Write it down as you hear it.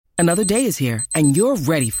Another day is here, and you're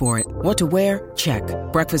ready for it. What to wear? Check.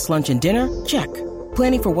 Breakfast, lunch, and dinner? Check.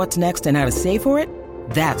 Planning for what's next and how to save for it?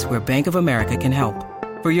 That's where Bank of America can help.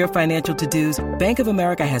 For your financial to-dos, Bank of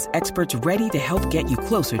America has experts ready to help get you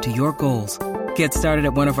closer to your goals. Get started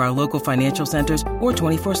at one of our local financial centers or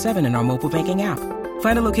 24/7 in our mobile banking app.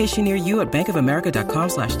 Find a location near you at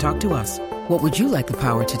bankofamerica.com/talktous. What would you like the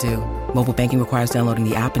power to do? Mobile banking requires downloading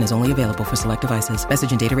the app and is only available for select devices.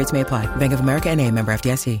 Message and data rates may apply. Bank of America N.A., member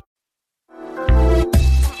FDIC.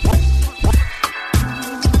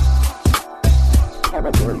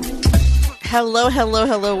 Hello, hello,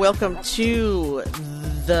 hello. Welcome to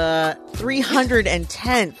the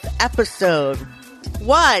 310th episode.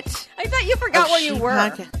 What? I thought you forgot where you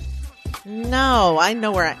were. No, I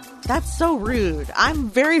know where That's so rude. I'm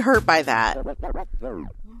very hurt by that.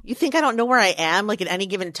 You think I don't know where I am, like, at any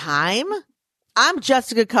given time? I'm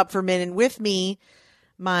Jessica Kupferman, and with me,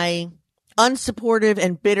 my unsupportive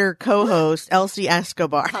and bitter co-host, Elsie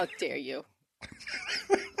Escobar. How dare you?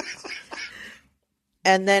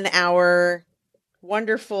 And then our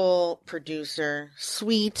wonderful producer,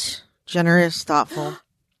 sweet, generous, thoughtful.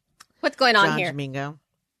 What's going on John here? Domingo.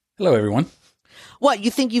 Hello, everyone. What, you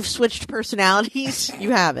think you've switched personalities?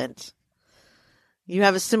 You haven't. You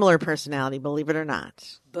have a similar personality, believe it or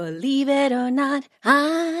not. Believe it or not,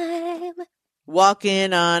 I'm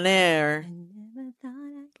walking on air.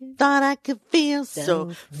 Thought I could feel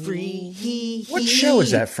so free. What show is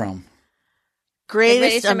that from?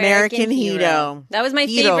 Greatest American Hero. That was my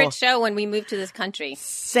favorite show when we moved to this country.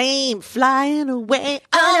 Same, flying away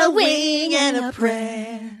on a wing and a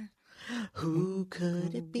prayer. Who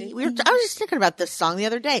could it be? I was just thinking about this song the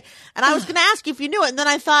other day, and I was going to ask you if you knew it, and then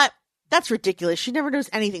I thought, that's ridiculous. She never knows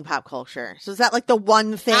anything pop culture. So is that like the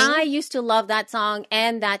one thing? I used to love that song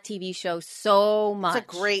and that TV show so much.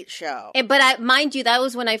 It's a great show. But mind you, that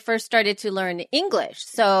was when I first started to learn English.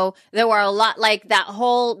 So there were a lot, like that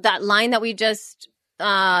line that we just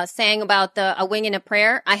sang about a wing and a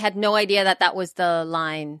prayer. I had no idea that was the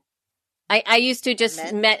line. I used to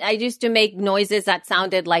I used to make noises that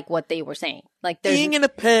sounded like what they were saying. Like there's in a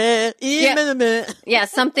prayer, yeah,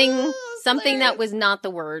 something that was not the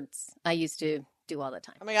words. I used to do all the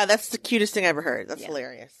time. Oh my God, that's the cutest thing I ever heard. That's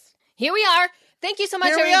hilarious. Here we are. Thank you so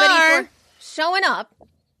much, everybody, for showing up.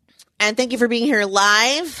 And thank you for being here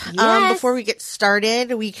live. Yes. Before we get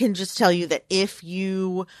started, we can just tell you that if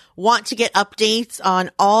you want to get updates on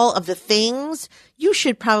all of the things, you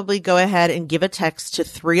should probably go ahead and give a text to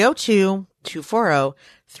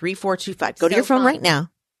 302-240-3425. Go to your phone right now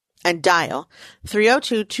and dial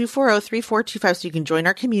 302-240-3425 so you can join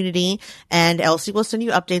our community, and Elsie will send you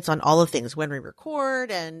updates on all the things, when we record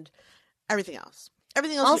and everything else.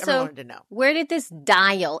 Everything else you ever wanted to know. Where did this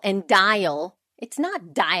dial? It's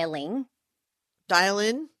not dialing. Dial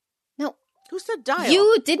in? No. Who said dial?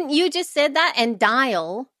 You just said that, and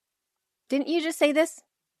dial. Didn't you just say this?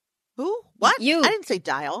 Who? What? You. I didn't say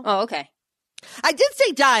dial. Oh, okay. I did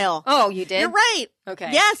say dial. Oh, you did? You're right.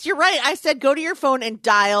 Okay. Yes, you're right. I said go to your phone and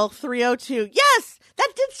dial 302. Yes,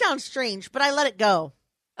 that did sound strange, but I let it go.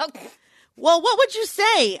 Okay. Well, what would you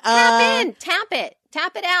say? Tap in. Tap it.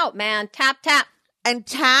 Tap it out, man. Tap. And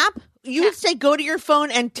tap? You would say go to your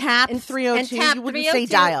phone and tap 302. And tap you wouldn't 302. say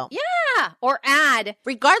dial. Yeah. Or add.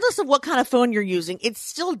 Regardless of what kind of phone you're using, it's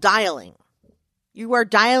still dialing. You are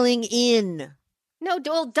dialing in. No,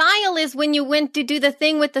 well, dial is when you went to do the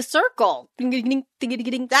thing with the circle.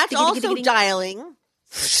 That's also dialing.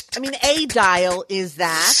 I mean, a dial is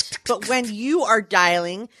that, but when you are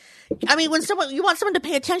dialing, I mean, when you want someone to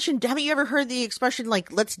pay attention, haven't you ever heard the expression,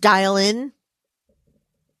 like, let's dial in?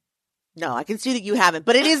 No, I can see that you haven't,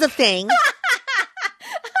 but it is a thing.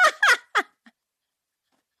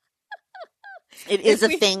 It is a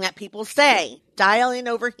thing that people say. Dial in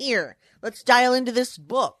over here. Let's dial into this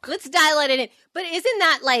book. Let's dial it in. But isn't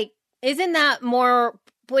that more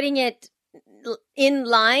putting it in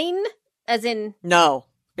line, as in? No,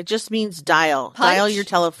 it just means dial. Punch? Dial your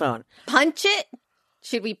telephone. Punch it?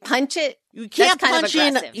 Should we punch it? You can't That's kind punch of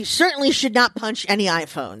in. aggressive. You certainly should not punch any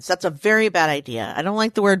iPhones. That's a very bad idea. I don't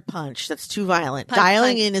like the word punch. That's too violent.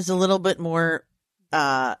 Dialing in is a little bit more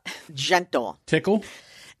gentle. Tickle?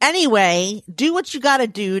 Anyway, do what you got to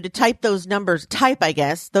do to type those numbers.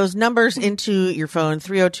 Those numbers into your phone,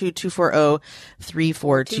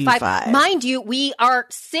 302-240-3425. Mind you, we are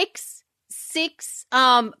six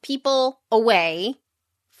people away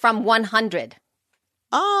from 100.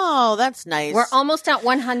 Oh, that's nice. We're almost at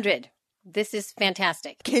 100. This is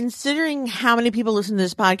fantastic. Considering how many people listen to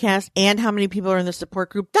this podcast and how many people are in the support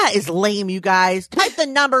group, that is lame, you guys. Type the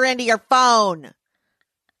number into your phone.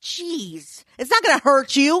 Jeez. It's not going to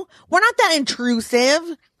hurt you. We're not that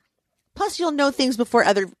intrusive. Plus, you'll know things before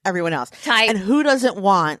everyone else. Type. And who doesn't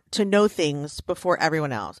want to know things before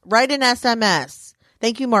everyone else? Write an SMS.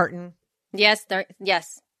 Thank you, Martin. Yes,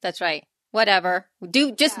 that's right. Whatever.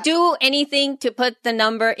 Do anything to put the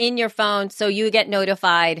number in your phone so you get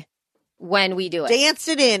notified when we do it. Dance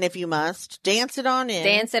it in if you must. Dance it on in.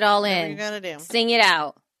 Dance it all Whatever in. you gotta do. Sing it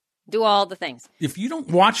out. Do all the things. If you don't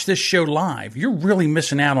watch this show live, you're really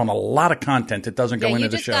missing out on a lot of content that doesn't go into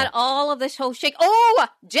the show. You just got all of this whole Oh,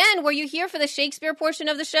 Jen, were you here for the Shakespeare portion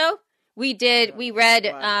of the show? We did. We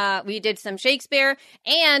read. We did some Shakespeare,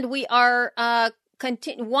 and we are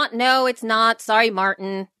No, it's not. Sorry,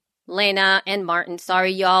 Martin, Lena, and Martin.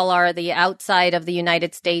 Sorry, y'all are the outside of the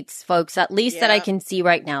United States folks, at least that I can see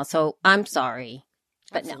right now. So I'm sorry,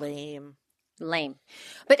 but That's no. lame.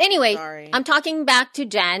 But anyway, Sorry. I'm talking back to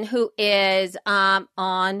Jen, who is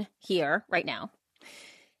on here right now.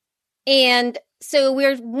 And so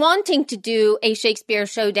we're wanting to do a Shakespeare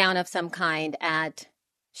showdown of some kind at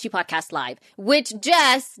She Podcast Live, which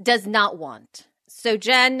Jess does not want. So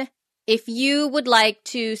Jen, if you would like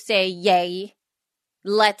to say yay,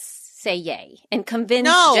 let's say yay and convince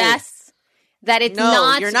Jess that it's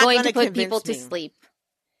not going to put people to sleep.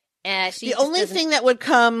 The only thing that would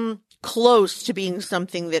come close to being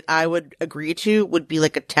something that I would agree to would be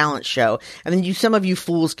like a talent show. And then some of you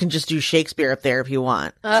fools can just do Shakespeare up there if you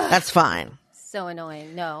want. That's fine. So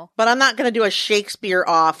annoying. No. But I'm not going to do a Shakespeare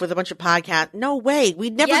off with a bunch of podcasts. No way.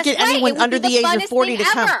 We'd never get anyone under the age of 40 to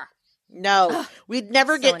come. No. We'd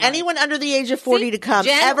never get anyone under the age of 40 to come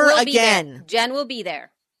ever again. Jen will be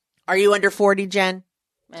there. Are you under 40, Jen?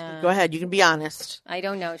 Go ahead. You can be honest. I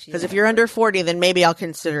don't know. Because if you're under 40, then maybe I'll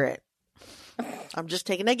consider it. I'm just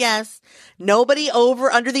taking a guess. Nobody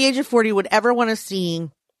under the age of 40 would ever want to see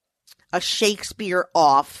a Shakespeare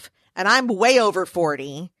off. And I'm way over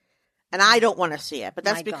 40. And I don't want to see it. But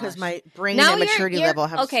that's because my brain and maturity level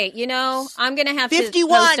have... Okay, I'm going to have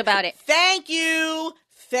 51. to post about it. Thank you.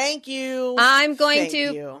 I'm going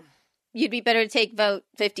to... You'd be better to take vote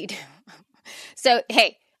 52. So,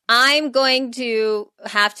 hey, I'm going to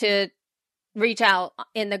have to reach out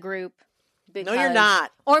in the group. No, you're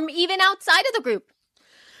not. Or even outside of the group.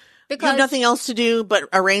 Because you have nothing else to do but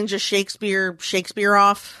arrange a Shakespeare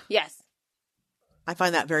off? Yes. I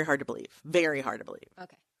find that very hard to believe. Very hard to believe.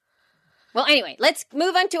 Okay. Well, anyway, let's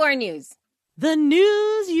move on to our news. The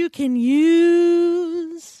news you can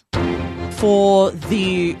use for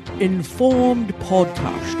the informed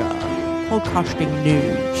podcaster. Podcasting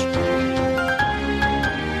news.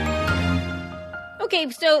 Okay,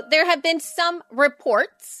 so there have been some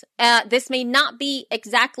reports. This may not be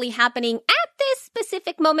exactly happening at this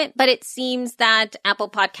specific moment, but it seems that Apple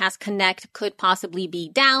Podcast Connect could possibly be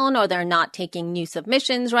down, or they're not taking new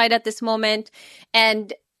submissions right at this moment.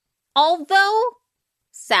 And although,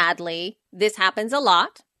 sadly, this happens a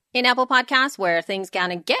lot in Apple Podcasts where things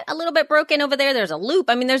kind of get a little bit broken over there. There's a loop.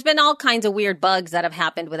 I mean, there's been all kinds of weird bugs that have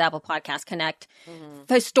happened with Apple Podcast Connect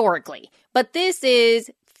historically. But this is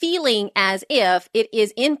feeling as if it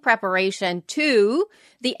is in preparation to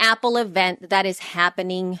the Apple event that is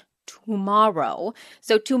happening tomorrow.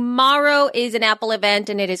 So tomorrow is an Apple event,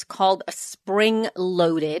 and it is called Spring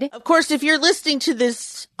Loaded. Of course, if you're listening to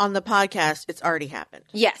this on the podcast, it's already happened.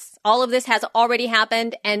 Yes, all of this has already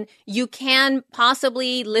happened, and you can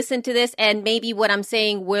possibly listen to this, and maybe what I'm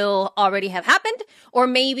saying will already have happened, or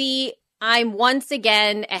maybe I'm once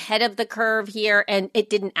again ahead of the curve here, and it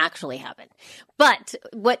didn't actually happen. But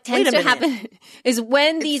what tends to happen is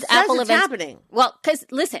when these Apple events happening. Well, because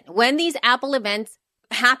listen, when these Apple events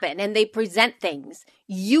happen and they present things,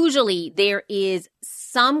 usually there is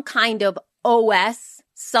some kind of OS,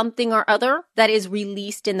 something or other, that is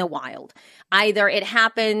released in the wild. Either it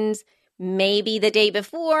happens maybe the day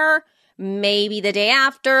before, maybe the day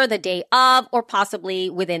after, the day of, or possibly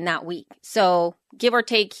within that week. So give or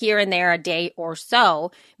take here and there a day or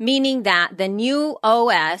so, meaning that the new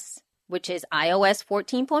OS, which is iOS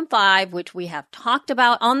 14.5, which we have talked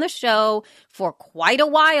about on the show for quite a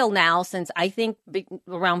while now, since I think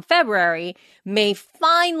around February, may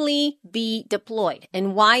finally be deployed.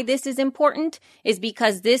 And why this is important is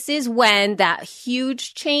because this is when that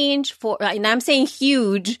huge change and I'm saying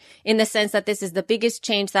huge in the sense that this is the biggest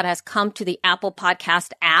change that has come to the Apple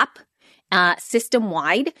Podcast app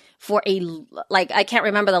system-wide for I can't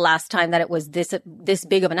remember the last time that it was this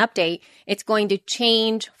big of an update. It's going to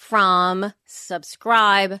change from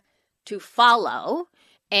subscribe to follow.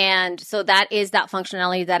 And so that is that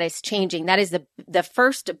functionality that is changing. That is the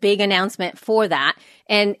first big announcement for that.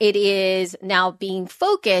 And it is now being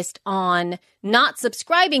focused on not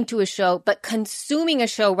subscribing to a show, but consuming a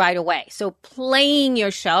show right away. So playing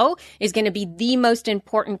your show is going to be the most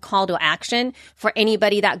important call to action for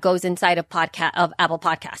anybody that goes inside of Apple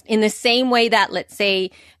Podcast. In the same way that, let's say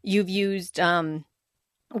you've used,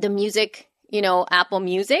 the music, Apple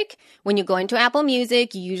Music. When you go into Apple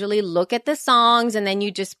Music, you usually look at the songs and then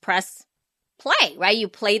you just press play, right? You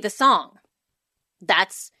play the song.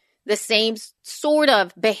 That's the same sort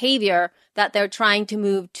of behavior that they're trying to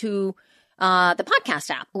move to the podcast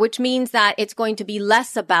app, which means that it's going to be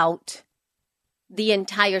less about the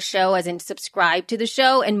entire show, as in subscribe to the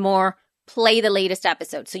show, and more play the latest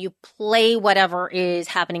episode. So you play whatever is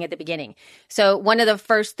happening at the beginning. So one of the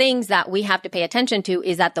first things that we have to pay attention to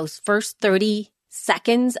is that those first 30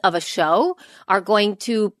 seconds of a show are going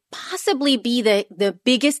to possibly be the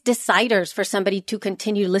biggest deciders for somebody to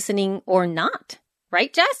continue listening or not.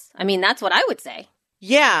 Right, Jess? I mean, that's what I would say.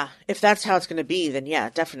 Yeah. If that's how it's going to be, then yeah,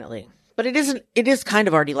 definitely. But it is kind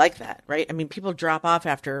of already like that, right? I mean, people drop off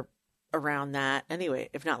after around that anyway,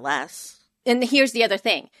 if not less. And here's the other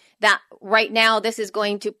thing, that right now this is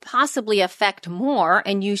going to possibly affect more,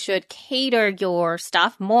 and you should cater your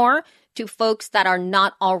stuff more to folks that are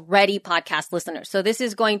not already podcast listeners. So this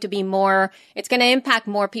is going to be more, it's going to impact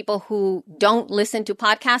more people who don't listen to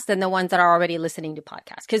podcasts than the ones that are already listening to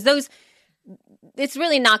podcasts. Because it's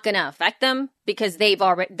really not going to affect them because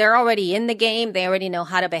they're already in the game. They already know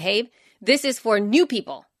how to behave. This is for new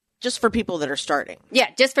people. Just for people that are starting. Yeah,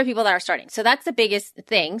 just for people that are starting. So that's the biggest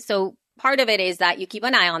thing. So part of it is that you keep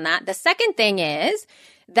an eye on that. The second thing is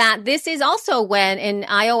that this is also when in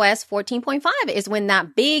iOS 14.5 is when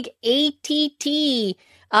that big ATT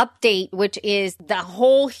update, which is the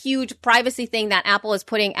whole huge privacy thing that Apple is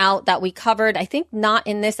putting out that we covered, I think not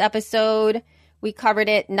in this episode. We covered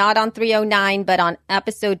it not on 309, but on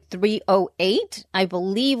episode 308. I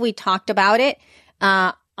believe we talked about it.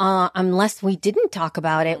 Unless we didn't talk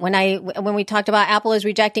about it when we talked about Apple is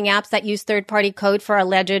rejecting apps that use third-party code for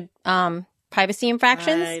alleged privacy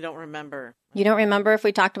infractions. I don't remember. You don't remember if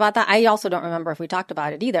we talked about that? I also don't remember if we talked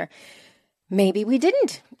about it either. Maybe we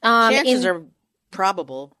didn't. Chances are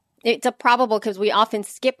probable. It's a probable because we often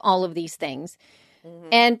skip all of these things. Mm-hmm.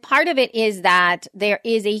 And part of it is that there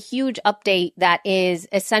is a huge update that is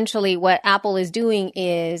essentially what Apple is doing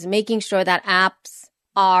is making sure that apps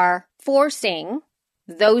are forcing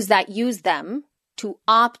those that use them to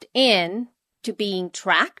opt in to being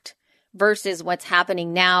tracked versus what's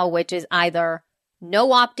happening now, which is either no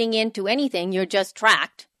opting into anything, you're just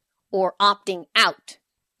tracked, or opting out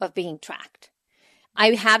of being tracked.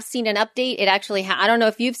 I have seen an update. It actually, I don't know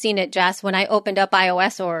if you've seen it, Jess, when I opened up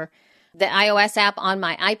iOS or the iOS app on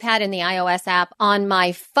my iPad and the iOS app on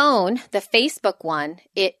my phone, the Facebook one,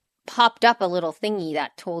 it popped up a little thingy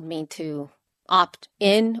that told me to opt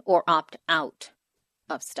in or opt out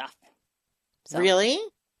of stuff. So, really?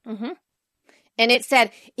 Mm-hmm. And it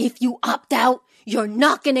said, if you opt out, you're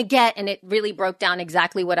not going to get, and it really broke down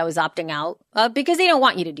exactly what I was opting out of because they don't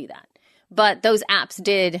want you to do that. But those apps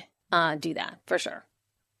did do that for sure.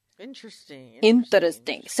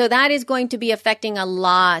 Interesting. So that is going to be affecting a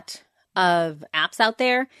lot of apps out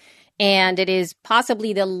there. And it is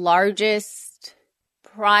possibly the largest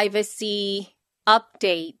privacy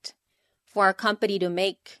update for a company to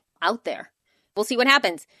make out there. We'll see what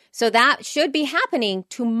happens. So that should be happening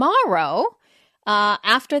tomorrow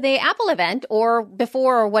after the Apple event or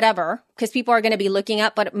before or whatever, because people are going to be looking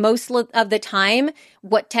up. But most of the time,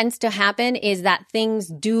 what tends to happen is that things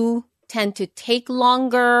do tend to take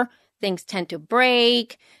longer. Things tend to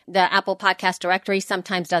break. The Apple Podcast Directory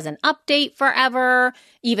sometimes doesn't update forever,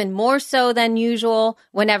 even more so than usual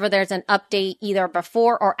whenever there's an update either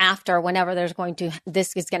before or after whenever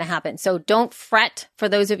this is going to happen. So don't fret for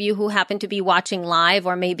those of you who happen to be watching live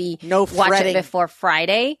or maybe watch it before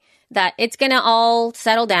Friday, that it's going to all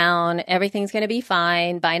settle down. Everything's going to be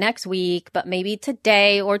fine by next week, but maybe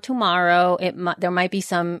today or tomorrow, there might be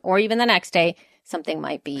or even the next day, something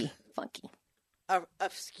might be funky.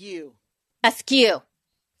 Askew. Askew.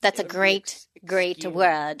 That's a great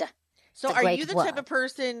word. So are you the type of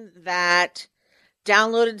person that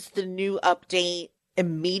downloads the new update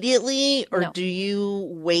immediately, or do you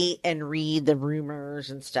wait and read the rumors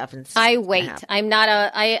and stuff? I wait. I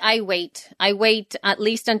wait. I wait at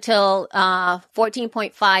least until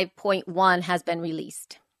 14.5.1 has been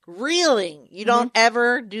released. Really? You don't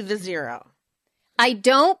ever do the 0? I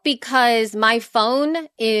don't, because my phone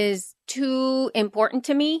is too important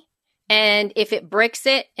to me. And if it bricks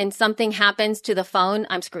it and something happens to the phone,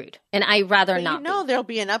 I'm screwed. And I'd rather not. There'll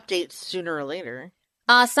be an update sooner or later.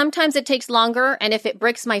 Sometimes it takes longer, and if it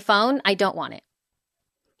bricks my phone, I don't want it.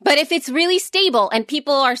 But if it's really stable and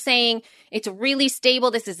people are saying it's really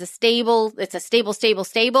stable, it's a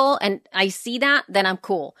stable, and I see that, then I'm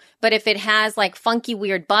cool. But if it has like funky,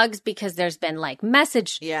 weird bugs because there's been like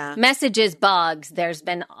messages bugs, there's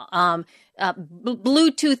been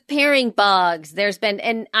Bluetooth pairing bugs,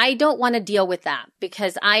 and I don't want to deal with that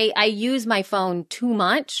because I use my phone too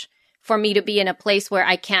much for me to be in a place where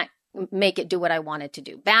I can't make it do what I want it to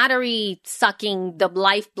do. Battery sucking the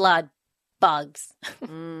lifeblood bugs.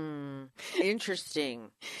 Interesting.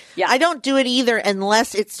 Yeah. I don't do it either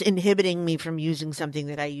unless it's inhibiting me from using something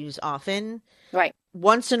that I use often. Right.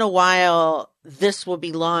 Once in a while, this will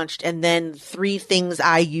be launched, and then 3 things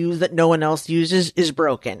I use that no one else uses is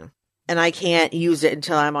broken, and I can't use it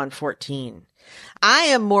until I'm on 14. I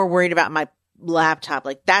am more worried about my laptop.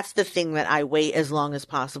 Like, that's the thing that I wait as long as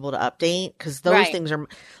possible to update, because those things are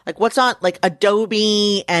like what's on like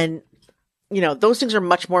Adobe, and those things are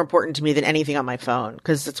much more important to me than anything on my phone,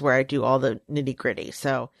 because it's where I do all the nitty gritty.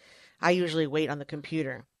 So I usually wait on the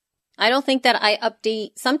computer. I don't think that I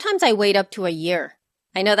update. Sometimes I wait up to a year.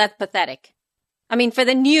 I know that's pathetic. I mean, for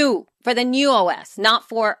the new OS, not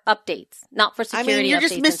for updates, not for security updates. I mean, you're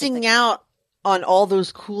just missing out on all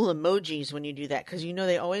those cool emojis when you do that, because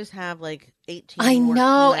they always have like 18 I more know,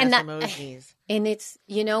 cool and that emojis. And it's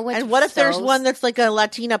what's and what if there's one that's like a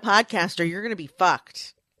Latina podcaster? You're gonna be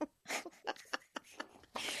fucked.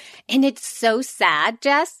 And it's so sad,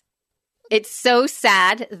 Jess. It's so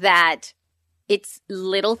sad that it's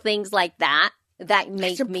little things like that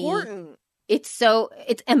make me. It's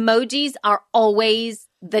emojis are always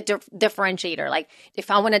the differentiator. Like, if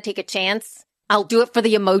I want to take a chance, I'll do it for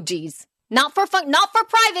the emojis, not for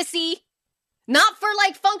privacy, not for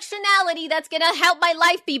like functionality that's gonna help my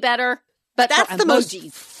life be better. But that's the most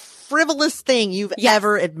frivolous thing you've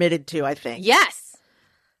ever admitted to, I think. Yes.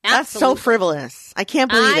 That's so frivolous. I can't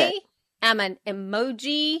believe it. I am an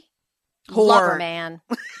emoji whore. Lover, man.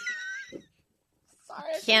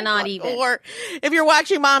 Sorry, cannot even. Or if you're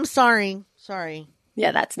watching, Mom, sorry.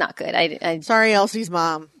 Yeah, that's not good. I sorry, Elsie's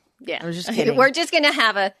mom. Yeah, I was just kidding. We're just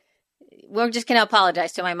gonna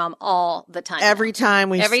apologize to my mom all the time. Every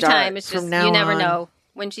time it's just from now you never on. know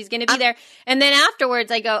when she's gonna be there. And then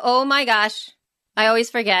afterwards, I go, oh my gosh, I always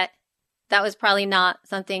forget. That was probably not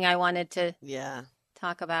something I wanted to.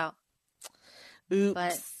 Talk about.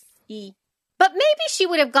 Oops. But maybe she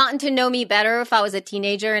would have gotten to know me better if I was a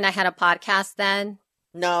teenager and I had a podcast then.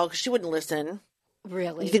 No, because she wouldn't listen.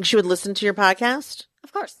 Really? You think she would listen to your podcast?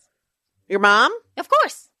 Of course. Your mom? Of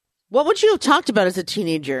course. What would you have talked about as a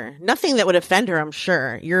teenager? Nothing that would offend her, I'm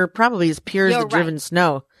sure. You're probably as pure as the driven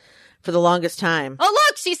snow for the longest time. Oh,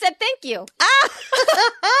 look, she said thank you.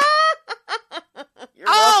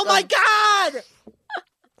 Oh, my God.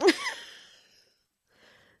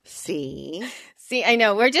 See, I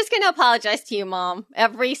know. We're just going to apologize to you, Mom,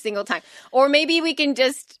 every single time. Or maybe we can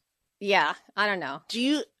just, I don't know.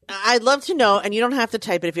 I'd love to know, and you don't have to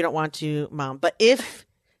type it if you don't want to, Mom, but if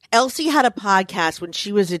Elsie had a podcast when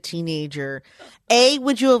she was a teenager, A,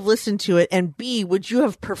 would you have listened to it? And B, would you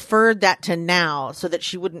have preferred that to now so that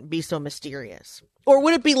she wouldn't be so mysterious? Or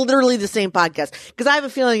would it be literally the same podcast? Because I have a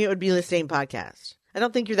feeling it would be the same podcast. I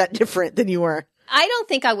don't think you're that different than you were. I don't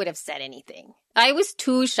think I would have said anything. I was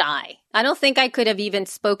too shy. I don't think I could have even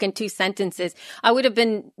spoken 2 sentences. I would have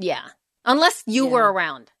been, unless you were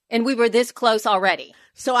around and we were this close already.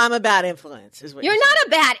 So I'm a bad influence, is what you're not a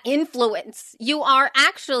bad influence. You are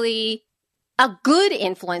actually a good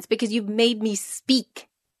influence because you've made me speak.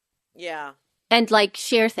 Yeah. And like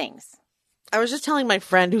share things. I was just telling my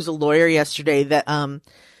friend who's a lawyer yesterday that,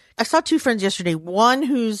 I saw 2 friends yesterday, one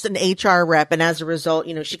who's an HR rep, and as a result,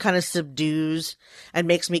 she kind of subdues and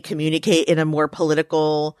makes me communicate in a more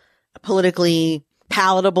politically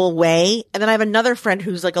palatable way. And then I have another friend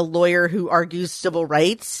who's like a lawyer who argues civil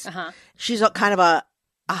rights. She's kind of a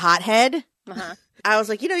hothead. I was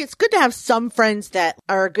like, it's good to have some friends that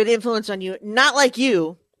are a good influence on you, not like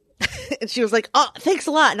you. And she was like, oh, thanks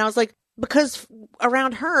a lot. And I was like, because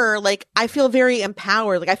around her, like, I feel very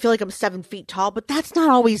empowered. Like, I feel like I'm 7 feet tall, but that's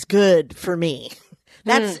not always good for me.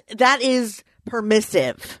 That is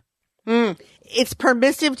permissive. It's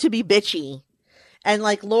permissive to be bitchy. And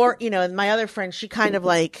like Laura, and my other friend, she kind of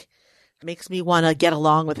like makes me want to get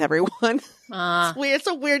along with everyone. It's weird. It's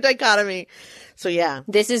a weird dichotomy. So yeah.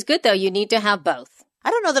 This is good though. You need to have both.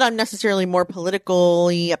 I don't know that I'm necessarily more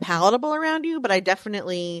politically palatable around you, but I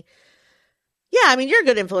definitely... Yeah, I mean, you're a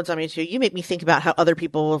good influence on me, too. You make me think about how other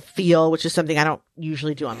people feel, which is something I don't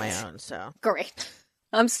usually do on my own, so. Great.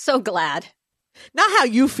 I'm so glad. Not how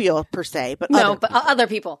you feel, per se, but other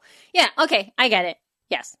people. Yeah, okay, I get it.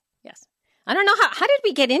 Yes. I don't know how did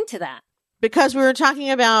we get into that? Because we were talking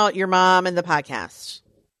about your mom and the podcast.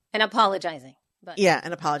 And apologizing. But Yeah,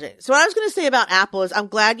 and apologize. So what I was going to say about Apple is I'm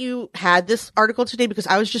glad you had this article today because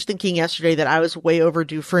I was just thinking yesterday that I was way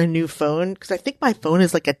overdue for a new phone because I think my phone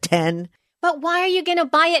is like a 10. But why are you going to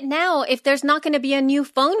buy it now if there's not going to be a new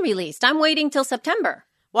phone released? I'm waiting till September.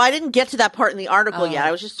 Well, I didn't get to that part in the article Oh. yet.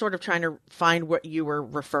 I was just sort of trying to find what you were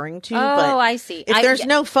referring to. Oh, but I see. If there's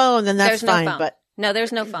no phone, then that's there's no fine. phone. But no,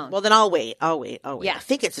 there's no phone. well, then I'll wait. Yeah. I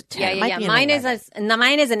think it's a 10. Yeah, It yeah, might yeah. be an Mine 11.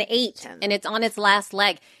 mine is an 8, 10. and it's on its last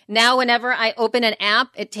leg. Now, whenever I open an app,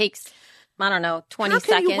 it takes, I don't know, 20 How can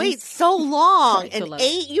seconds. you wait so long? Sorry, too An low.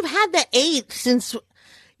 8? You've had the 8 since.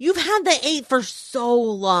 You've had the 8 for so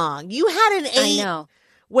long. You had an 8 I know.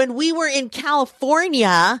 when we were in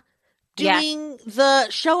California Yeah. doing the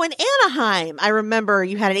show in Anaheim. I remember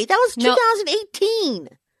you had an 8. That was No. 2018.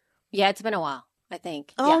 Yeah, it's been a while, I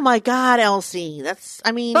think. Oh Yeah. my God, Elsie.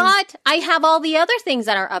 I mean. But I have all the other things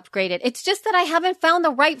that are upgraded. It's just that I haven't found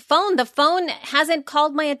the right phone. The phone hasn't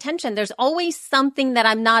called my attention. There's always something that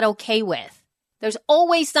I'm not okay with. There's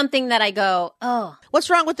always something that I go, oh. What's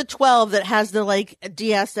wrong with the 12 that has the like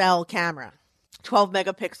DSL camera? 12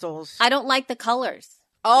 megapixels. I don't like the colors.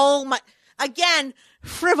 Oh my. Again,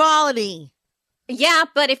 frivolity. Yeah,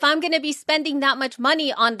 but if I'm going to be spending that much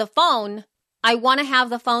money on the phone, I want to have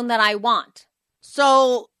the phone that I want.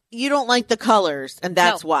 So you don't like the colors, and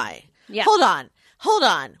that's No. why. Yeah. Hold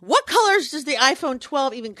on. What colors does the iPhone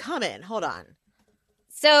 12 even come in? Hold on.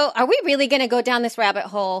 So are we really going to go down this rabbit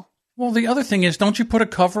hole? Well, the other thing is, don't you put a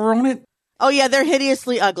cover on it? Oh yeah, they're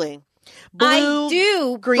hideously ugly. Blue, I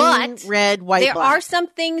do, green, but red, white, there black. are some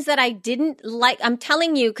things that I didn't like. I'm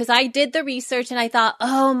telling you, because I did the research and I thought,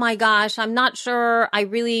 oh my gosh, I'm not sure I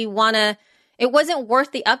really want to. It wasn't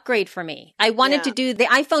worth the upgrade for me. I wanted Yeah. to do the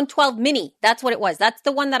iPhone 12 mini. That's what it was. That's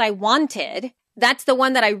the one that I wanted. That's the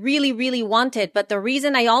one that I really, really wanted. But the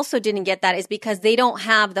reason I also didn't get that is because they don't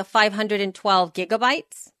have the 512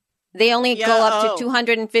 gigabytes. They only Yeah, go up oh. to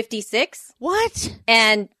 256. What?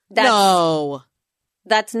 And No,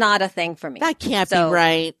 that's not a thing for me. that can't So- be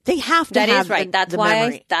right. They have to That have is right. the, That's the why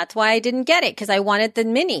memory. that's why I didn't get it, because I wanted the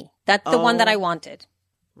mini. That's the one that Oh. I wanted.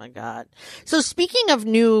 My God. So speaking of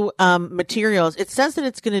new materials, it says that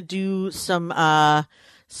it's going to do some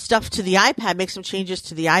stuff to the iPad, make some changes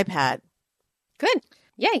to the iPad. Good.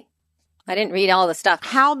 Yay. I didn't read all the stuff.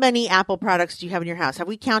 How many Apple products do you have in your house? Have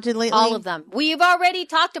we counted lately? All of them. We've already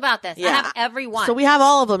talked about this. I Yeah. have every one. So we have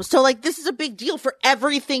all of them. So like this is a big deal for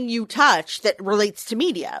everything you touch that relates to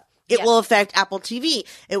media. It Yes. will affect Apple TV.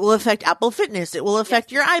 It will affect Apple Fitness. It will affect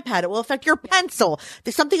your iPad. It will affect your pencil.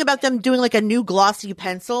 There's something about them doing like a new glossy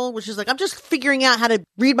pencil, which is like, I'm just figuring out how to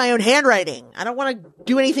read my own handwriting. I don't want to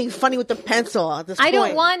do anything funny with the pencil at this I point.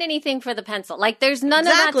 don't want anything for the pencil. Like there's none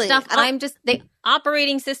Exactly. of that I stuff. don't- I'm just the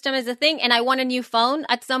operating system is a thing, and I want a new phone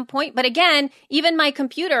at some point. But again, even my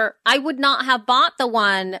computer, I would not have bought the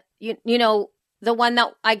one, you know, the one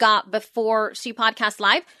that I got before She Podcast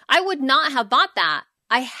Live. I would not have bought that.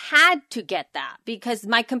 I had to get that because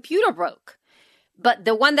my computer broke. But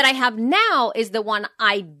the one that I have now is the one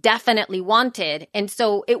I definitely wanted. And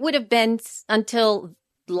so it would have been until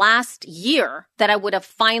last year that I would have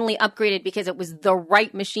finally upgraded because it was the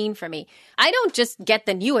right machine for me. I don't just get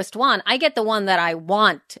the newest one. I get the one that I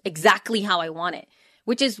want exactly how I want it,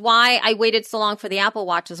 which is why I waited so long for the Apple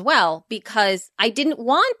Watch as well, because I didn't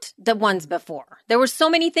want the ones before. There were so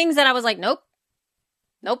many things that I was like, nope,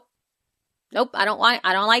 I don't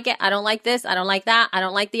like it. I don't like this. I don't like that. I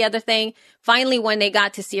don't like the other thing. Finally, when they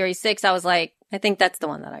got to Series 6, I was like, I think that's the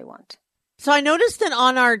one that I want. So I noticed that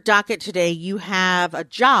on our docket today, you have a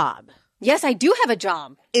job. Yes, I do have a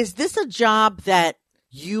job. Is this a job that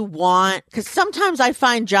you want? Because sometimes I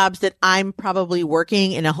find jobs that I'm probably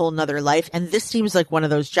working in a whole nother life. And this seems like one of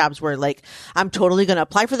those jobs where like, I'm totally going to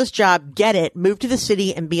apply for this job, get it, move to the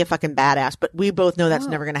city and be a fucking badass. But we both know that's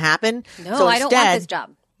never going to happen. No, So I don't want instead, this job.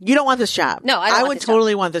 You don't want this job. No, I don't want would this job.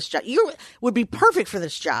 totally want this job. You would be perfect for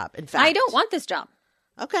this job, in fact. I don't want this job.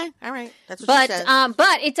 Okay. All right. That's what But she says.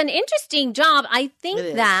 but it's an interesting job. I think It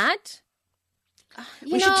is. that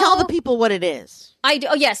we should tell the people what it is. I do.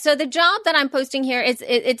 Oh, yes. So the job that I'm posting here,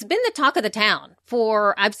 it's been the talk of the town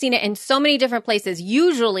for, I've seen it in so many different places.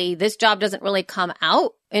 Usually this job doesn't really come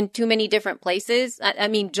out in too many different places. I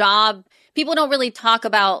mean, people don't really talk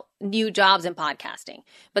about new jobs in podcasting,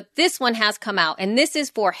 but this one has come out, and this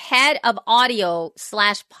is for head of audio /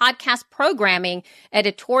 podcast programming,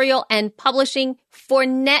 editorial and publishing for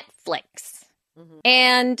Netflix.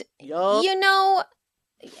 And, Yup. you know,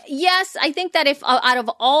 yes, I think that if out of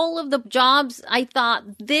all of the jobs, I thought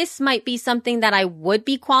this might be something that I would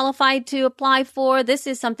be qualified to apply for. This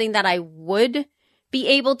is something that I would be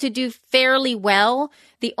able to do fairly well.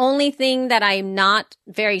 The only thing that I'm not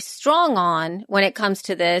very strong on when it comes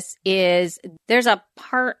to this is there's a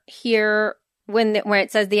part here where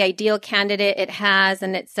it says the ideal candidate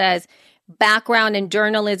and it says background in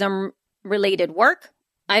journalism related work.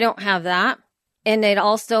 I don't have that. And it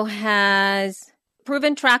also has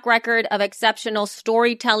proven track record of exceptional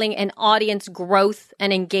storytelling and audience growth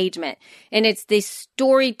and engagement. And it's the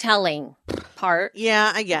storytelling part.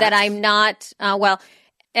 Yeah, I guess. That I'm not,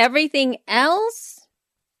 everything else.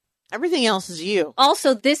 Everything else is you.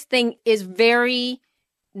 Also, this thing is very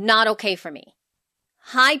not okay for me.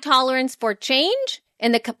 High tolerance for change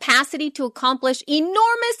and the capacity to accomplish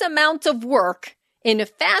enormous amounts of work in a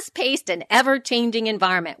fast-paced and ever-changing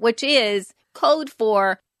environment, which is code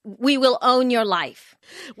for we will own your life.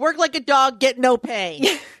 Work like a dog, get no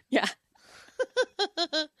pay. Yeah.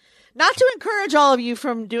 Not to encourage all of you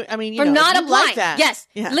from doing, from not applying. Like that. Yes.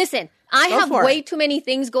 Yeah. Listen, I have way too many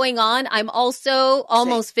things going on. I'm also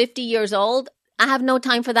almost 50 years old. I have no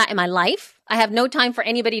time for that in my life. I have no time for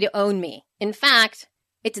anybody to own me. In fact,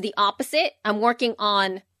 it's the opposite. I'm working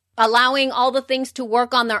on allowing all the things to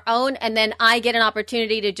work on their own. And then I get an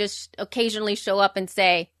opportunity to just occasionally show up and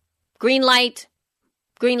say, green light,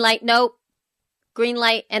 nope, green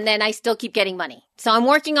light. And then I still keep getting money. So I'm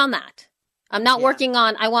working on that. I'm not working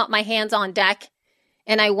on, I want my hands on deck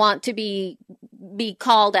and I want to be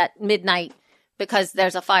called at midnight because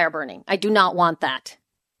there's a fire burning. I do not want that.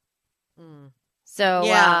 So,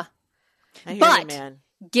 I hear but you, man.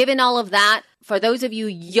 Given all of that, for those of you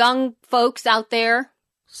young folks out there,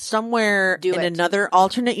 somewhere in another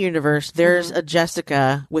alternate universe, there's a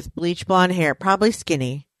Jessica with bleach blonde hair, probably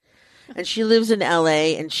skinny. And she lives in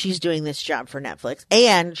LA and she's doing this job for Netflix.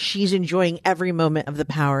 And she's enjoying every moment of the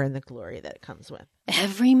power and the glory that it comes with.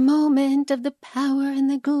 Every moment of the power and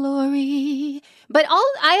the glory. But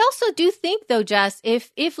I also do think though, Jess,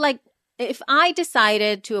 if I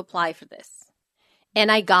decided to apply for this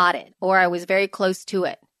and I got it, or I was very close to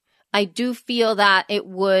it, I do feel that it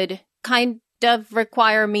would kind of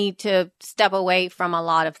require me to step away from a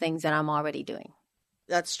lot of things that I'm already doing.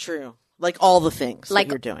 That's true. Like all the things that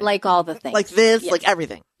you're doing. Like all the things. Like this, like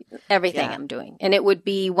everything. Everything I'm doing. And it would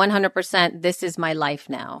be 100% this is my life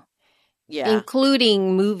now. Yeah.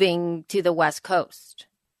 Including moving to the West Coast.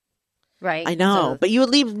 Right? I know. But you would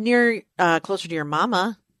leave closer to your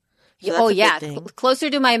mama. So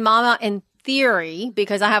closer to my mama in theory,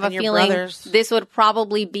 because I have a feeling this would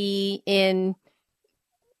probably be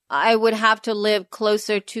I would have to live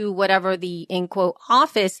closer to whatever the, in quote,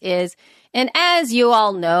 office is. And as you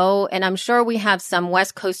all know, and I'm sure we have some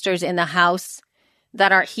West Coasters in the house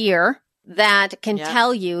that are here that can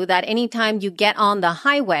tell you that anytime you get on the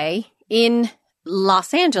highway in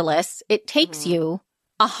Los Angeles, it takes you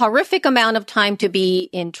a horrific amount of time to be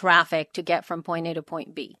in traffic to get from point A to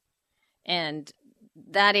point B. And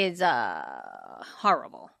that is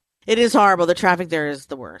horrible. It is horrible. The traffic there is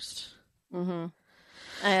the worst.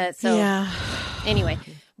 Anyway,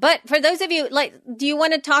 but for those of you, do you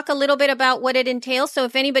want to talk a little bit about what it entails? So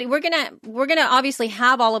if anybody, we're gonna obviously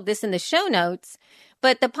have all of this in the show notes,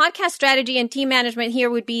 but the podcast strategy and team management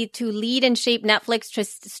here would be to lead and shape Netflix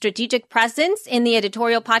strategic presence in the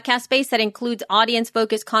editorial podcast space that includes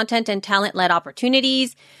audience-focused content and talent-led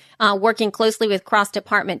opportunities. Working closely with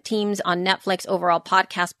cross-department teams on Netflix overall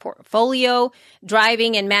podcast portfolio,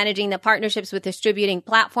 driving and managing the partnerships with distributing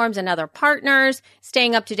platforms and other partners,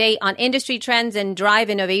 staying up to date on industry trends and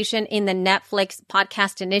drive innovation in the Netflix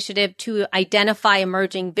podcast initiative to identify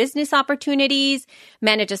emerging business opportunities,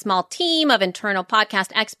 manage a small team of internal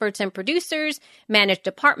podcast experts and producers, manage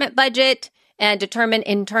department budget, and determine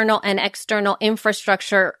internal and external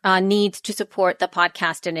infrastructure needs to support the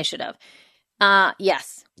podcast initiative.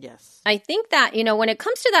 Yes. I think that, when it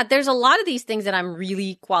comes to that, there's a lot of these things that I'm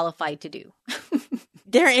really qualified to do.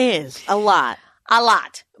 There is a lot.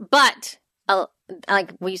 But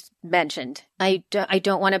like we mentioned, I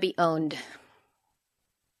don't want to be owned.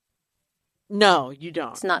 No, you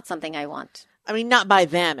don't. It's not something I want. I mean, not by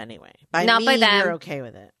them anyway. By them. You're okay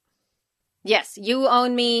with it. Yes, you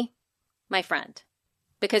own me, my friend,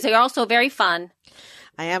 because you're also very fun.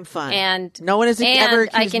 I am fun. And no one has ever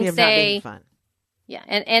accused me of not being fun. Yeah,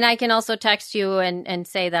 and I can also text you and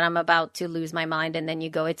say that I'm about to lose my mind, and then you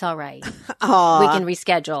go, it's all right. We can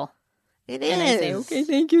reschedule. It is. And I say, okay,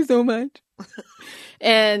 thank you so much.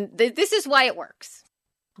 And this is why it works.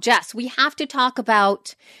 Jess, we have to talk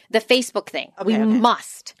about the Facebook thing. We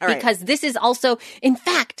must. All because this is also, in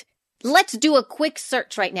fact, let's do a quick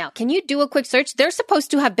search right now. Can you do a quick search? They're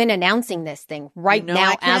supposed to have been announcing this thing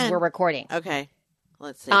now as we're recording. Okay.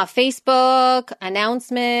 Let's see. Facebook,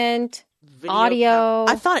 announcement... Video audio.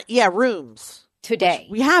 I thought, rooms. Today.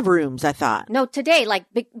 We have rooms, I thought. No, today, like,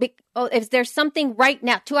 if there's something right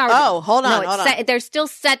now, 2 hours Oh, ago. hold on, no, hold set, on. they're still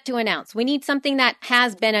set to announce. We need something that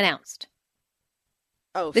has been announced.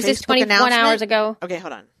 Oh, This Facebook is 21 announcement? hours ago. Okay,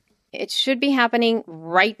 hold on. It should be happening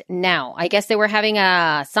right now. I guess they were having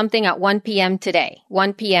something at 1 p.m. today,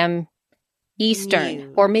 1 p.m. Eastern.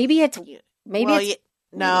 New. Or maybe it's,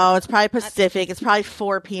 No, it's probably Pacific. It's probably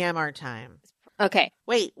 4 p.m. our time. okay.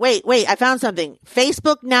 Wait. I found something.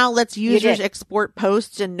 Facebook now lets users did. export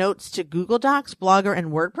posts and notes to Google Docs, Blogger, and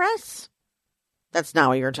WordPress. That's not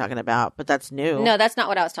what you were talking about, but that's new. No, that's not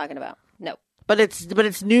what I was talking about. No. But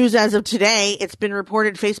it's news as of today. It's been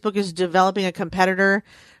reported Facebook is developing a competitor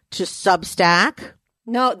to Substack.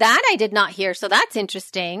 No, that I did not hear. So that's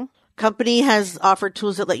interesting. Company has offered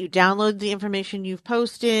tools that let you download the information you've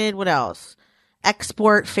posted. What else?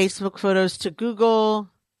 Export Facebook photos to Google.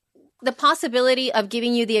 The possibility of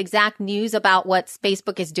giving you the exact news about what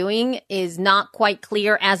Facebook is doing is not quite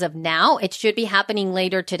clear as of now. It should be happening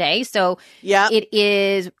later today. So it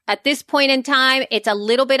is, at this point in time, it's a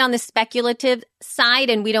little bit on the speculative side,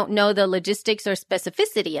 and we don't know the logistics or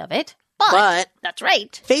specificity of it. But that's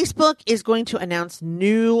right. Facebook is going to announce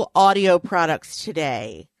new audio products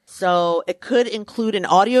today. So it could include an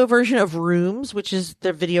audio version of Rooms, which is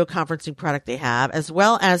the video conferencing product they have, as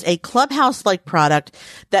well as a Clubhouse-like product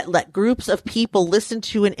that let groups of people listen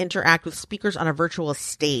to and interact with speakers on a virtual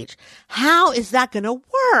stage. How is that going to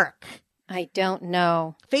work? I don't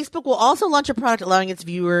know. Facebook will also launch a product allowing its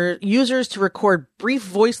users to record brief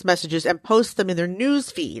voice messages and post them in their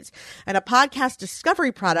news feeds, and a podcast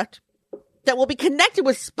discovery product that will be connected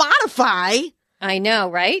with Spotify. I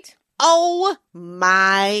know, right? Oh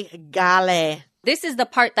my golly. This is the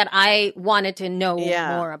part that I wanted to know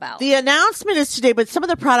more about. The announcement is today, but some of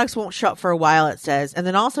the products won't show up for a while, it says. And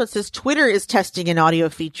then also it says Twitter is testing an audio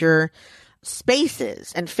feature,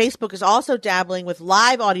 Spaces, and Facebook is also dabbling with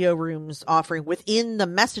live audio rooms offering within the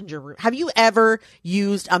Messenger room. Have you ever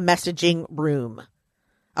used a messaging room?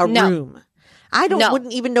 Room? I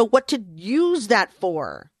wouldn't even know what to use that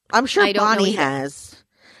for. I'm sure Bonnie has.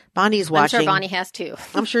 Bonnie's watching. I'm sure Bonnie has too.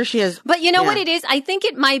 I'm sure she has. But you know what it is? I think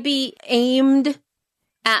it might be aimed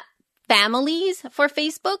at families for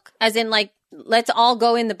Facebook, as in like, let's all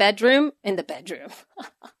go in the bedroom.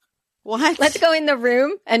 What? Let's go in the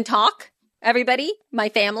room and talk, everybody, my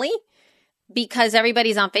family, because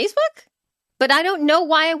everybody's on Facebook. But I don't know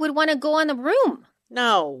why I would want to go in the room.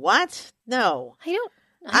 No, what? No.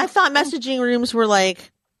 I thought messaging rooms were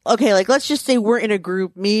like, okay, like let's just say we're in a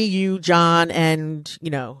group, me, you, John, and,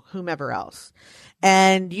 whomever else.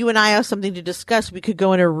 And you and I have something to discuss. We could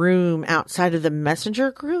go in a room outside of the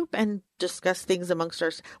Messenger group and discuss things amongst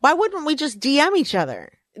ourselves. Why wouldn't we just DM each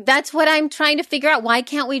other? That's what I'm trying to figure out. Why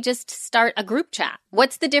can't we just start a group chat?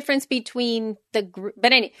 What's the difference between the group?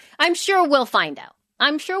 But anyway, I'm sure we'll find out.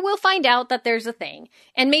 I'm sure we'll find out that there's a thing.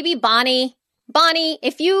 And maybe Bonnie,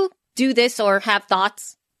 if you do this or have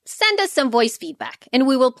thoughts, send us some voice feedback and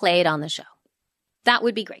we will play it on the show. That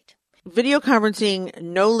would be great. Video conferencing,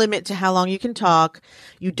 no limit to how long you can talk.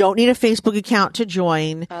 You don't need a Facebook account to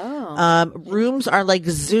join. Rooms are like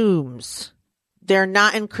Zooms. They're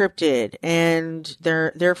not encrypted and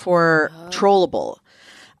they're therefore trollable.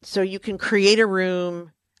 So you can create a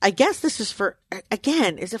room. I guess this is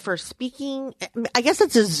is it for speaking? I guess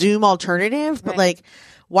it's a Zoom alternative, but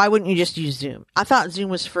why wouldn't you just use Zoom? I thought Zoom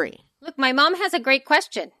was free. Look, my mom has a great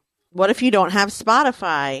question. What if you don't have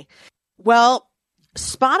Spotify? Well,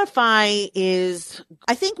 Spotify is,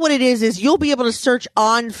 I think what it is you'll be able to search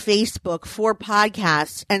on Facebook for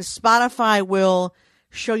podcasts and Spotify will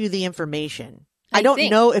show you the information. I don't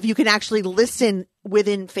know if you can actually listen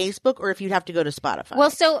within Facebook or if you'd have to go to Spotify.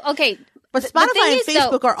 Well, okay. But Spotify and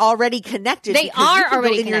Facebook are already connected. They are already connected. You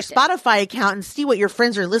can go in your Spotify account and see what your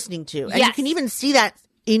friends are listening to. And you can even see that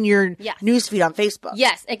in your newsfeed on Facebook.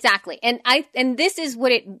 Yes, exactly. And this is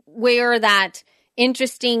where that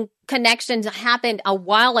interesting connections happened a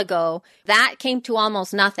while ago. That came to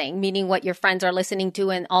almost nothing, meaning what your friends are listening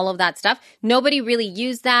to and all of that stuff. Nobody really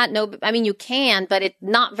used that. You can, but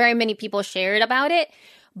not very many people shared about it.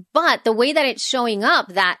 But the way that it's showing up,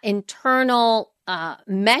 that internal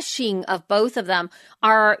meshing of both of them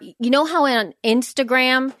are, how on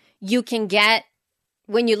Instagram you can get,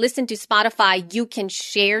 when you listen to Spotify, you can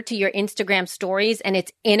share to your Instagram stories and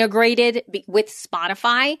it's integrated with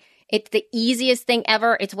Spotify. It's the easiest thing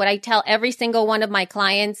ever. It's what I tell every single one of my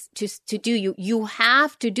clients to do. You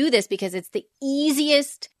have to do this because it's the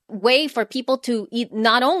easiest way for people to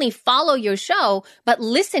not only follow your show, but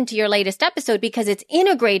listen to your latest episode because it's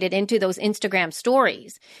integrated into those Instagram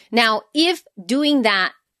stories. Now, if doing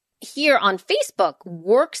that here on Facebook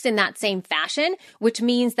works in that same fashion, which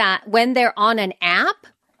means that when they're on an app,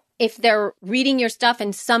 if they're reading your stuff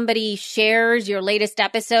and somebody shares your latest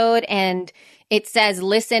episode and it says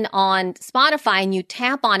listen on Spotify and you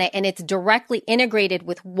tap on it and it's directly integrated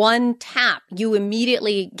with one tap, you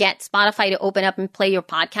immediately get Spotify to open up and play your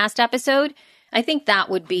podcast episode. I think that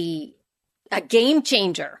would be a game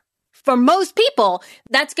changer. For most people,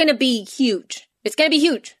 that's going to be huge. It's going to be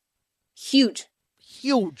huge. Huge.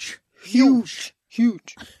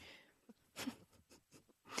 Huge.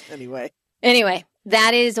 Anyway,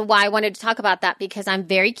 that is why I wanted to talk about that, because I'm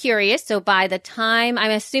very curious. So I'm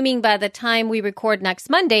assuming by the time we record next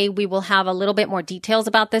Monday, we will have a little bit more details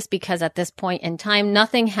about this, because at this point in time,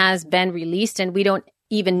 nothing has been released and we don't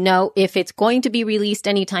even know if it's going to be released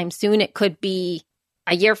anytime soon. It could be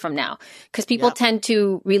a year from now, because people tend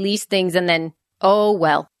to release things and then,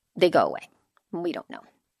 they go away. We don't know.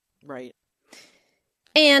 Right.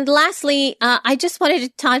 And lastly, I just wanted to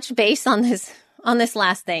touch base on this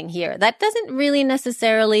last thing here. That doesn't really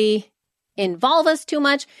necessarily involve us too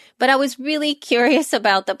much, but I was really curious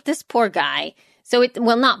about this poor guy.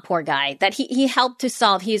 Not poor guy, that he helped to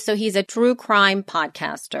solve. He's a true crime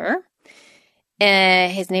podcaster.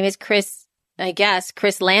 His name is Chris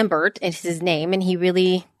Lambert is his name. And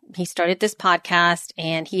he started this podcast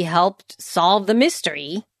and he helped solve the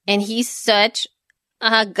mystery. And he's such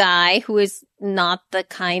a guy who is not the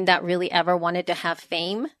kind that really ever wanted to have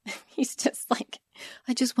fame. He's just like,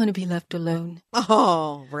 I just want to be left alone.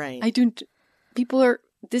 Oh, right.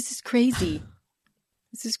 This is crazy.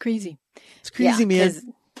 This is crazy. It's crazy, man.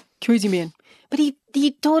 Crazy man. But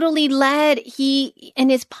he totally in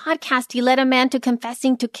his podcast, he led a man to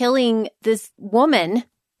confessing to killing this woman.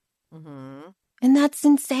 Mm-hmm. And that's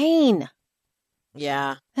insane.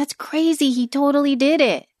 Yeah. That's crazy. He totally did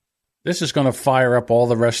it. This is going to fire up all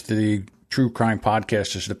the rest of the true crime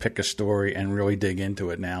podcasters to pick a story and really dig into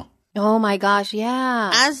it now. Oh my gosh, yeah.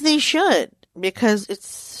 As they should, because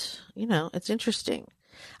it's interesting.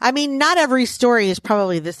 I mean, not every story is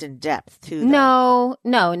probably this in depth, too. Though.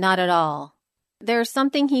 No, not at all. There's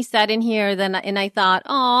something he said in here, and I thought,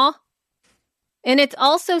 aw. And it's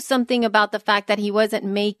also something about the fact that he wasn't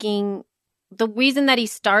making, the reason that he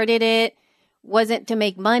started it wasn't to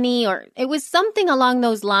make money, or it was something along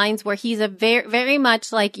those lines where he's a very, very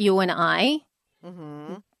much like you and I.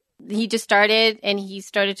 Mm-hmm. He just started and he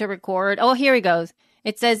started to record. Oh, here he goes.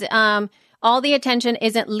 It says, all the attention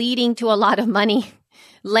isn't leading to a lot of money.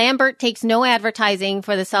 Lambert takes no advertising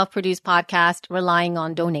for the self-produced podcast, relying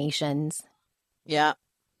on donations. Yeah.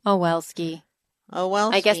 Oh, well, Ski. Oh,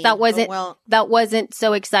 well, I guess that wasn't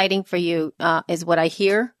so exciting for you, is what I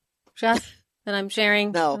hear, Jess, that I'm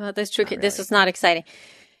sharing. No, this true. Really. This is not exciting.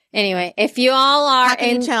 Anyway, if you all are how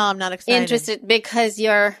can you tell I'm not excited? Interested because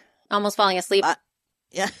you're almost falling asleep.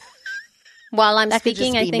 Yeah. While I'm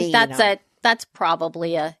speaking, I think that's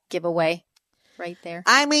probably a giveaway right there.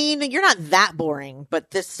 I mean, you're not that boring,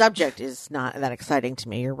 but this subject is not that exciting to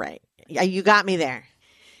me. You're right. You got me there.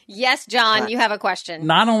 Yes, John, you have a question.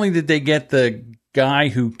 Not only did they get the guy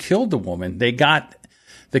who killed the woman, they got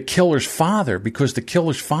the killer's father, because the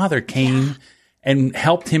killer's father came and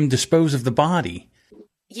helped him dispose of the body.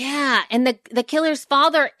 Yeah, and the killer's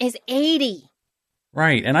father is 80.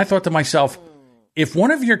 Right, and I thought to myself, if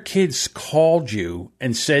one of your kids called you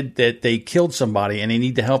and said that they killed somebody and they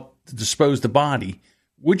need to help to dispose the body,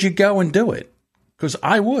 would you go and do it? Because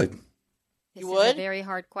I would. This is a very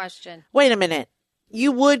hard question. Wait a minute.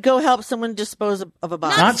 You would go help someone dispose of a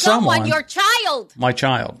body? Not someone, your child. My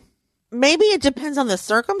child. Maybe it depends on the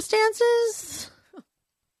circumstances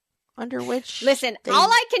under which. Listen, all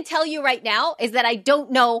I can tell you right now is that I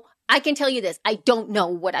don't know. I can tell you this. I don't know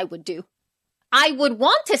what I would do. I would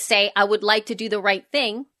want to say I would like to do the right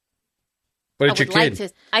thing. But it's your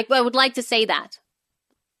kid. I would like to say that.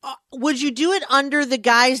 Would you do it under the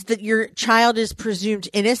guise that your child is presumed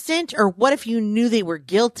innocent? Or what if you knew they were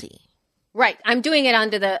guilty? Right. I'm doing it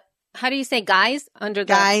under the, how do you say guys? Under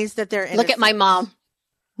the guys that they're innocent. Look at my mom.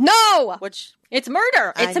 No! Which it's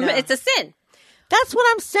murder. It's a sin. That's what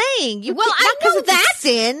I'm saying. I know that.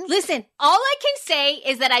 Sin. Listen, all I can say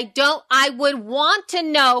is that I would want to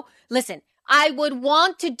know, listen, I would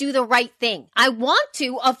want to do the right thing. I want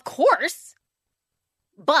to, of course,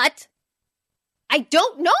 but I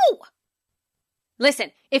don't know.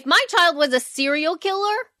 Listen, if my child was a serial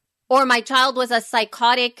killer or my child was a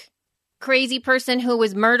psychotic, crazy person who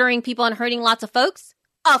was murdering people and hurting lots of folks,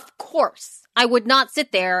 of course, I would not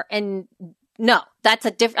sit there and no, that's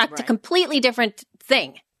a completely different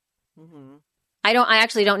thing. Mm-hmm. I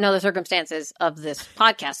actually don't know the circumstances of this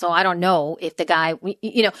podcast. So I don't know if the guy,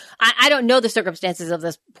 I don't know the circumstances of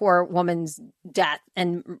this poor woman's death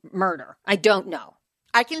and murder. I don't know.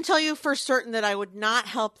 I can tell you for certain that I would not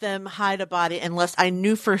help them hide a body unless I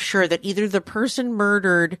knew for sure that either the person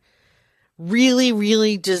murdered really,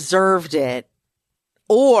 really deserved it,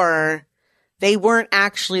 or they weren't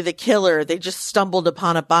actually the killer. They just stumbled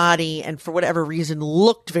upon a body and for whatever reason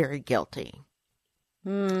looked very guilty.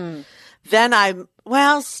 Then I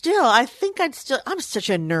think I'm such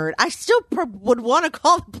a nerd. I still would want to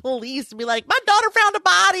call the police and be like, my daughter found a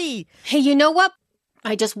body. Hey, you know what?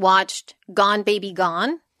 I just watched Gone Baby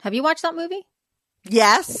Gone. Have you watched that movie?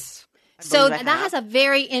 Yes. So that has a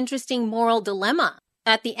very interesting moral dilemma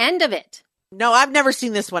at the end of it. No, I've never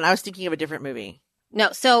seen this one. I was thinking of a different movie.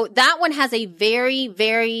 No, so that one has a very,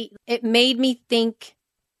 very, it made me think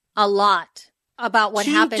a lot about what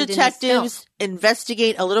happened in this film. Two detectives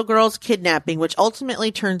investigate a little girl's kidnapping, which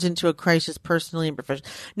ultimately turns into a crisis personally and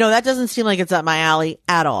professionally. No, that doesn't seem like it's up my alley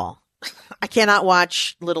at all. I cannot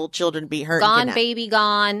watch little children be hurt. Gone Baby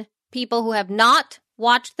Gone. People who have not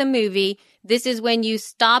watched the movie, this is when you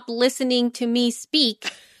stop listening to me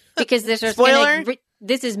speak, because this is spoiler.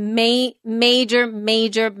 This is major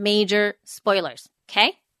spoilers.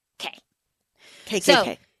 Okay. KKK.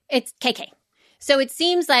 So it's KK. So it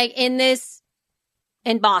seems like in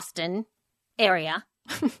Boston area,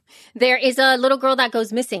 there is a little girl that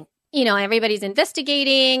goes missing. Everybody's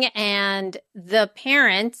investigating, and the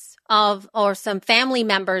parents or some family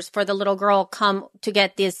members for the little girl come to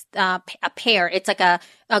get this, a pair. It's like a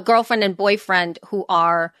girlfriend and boyfriend who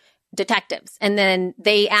are detectives. And then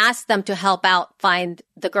they ask them to help out find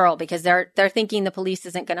the girl because they're thinking the police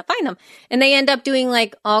isn't going to find them. And they end up doing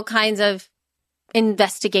like all kinds of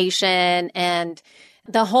investigation, and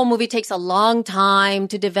the whole movie takes a long time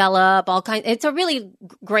to develop It's a really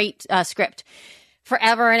great script.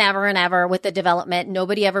 Forever and ever and ever with the development.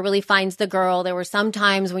 Nobody ever really finds the girl. There were some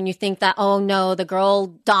times when you think that, oh no, the girl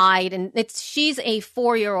died, and she's a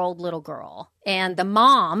 4-year-old little girl. And the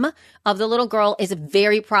mom of the little girl is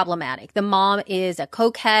very problematic. The mom is a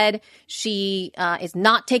cokehead. She is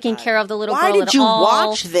not taking care of the little girl at all. Why did you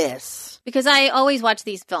watch this? Because I always watch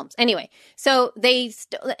these films. Anyway, so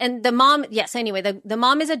and the mom, yes, anyway, the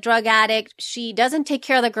mom is a drug addict. She doesn't take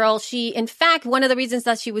care of the girl. In fact, one of the reasons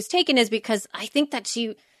that she was taken is because I think that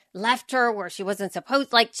she left her where she wasn't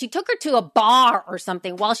supposed, like she took her to a bar or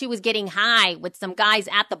something while she was getting high with some guys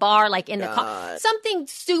at the bar, like in the car. Something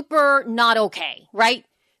super not okay, right?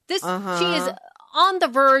 She is on the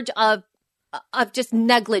verge of just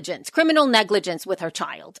negligence, criminal negligence with her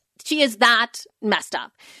child. She is that messed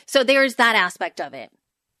up. So there's that aspect of it.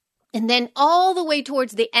 And then all the way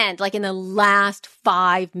towards the end, like in the last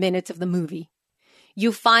 5 minutes of the movie,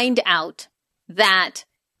 you find out that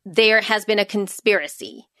there has been a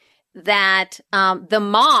conspiracy, that the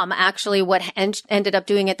mom actually what ended up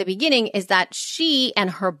doing at the beginning is that she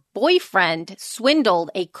and her boyfriend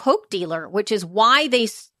swindled a coke dealer, which is why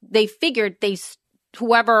they figured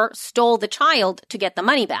whoever stole the child to get the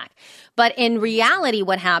money back. But in reality,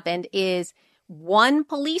 what happened is one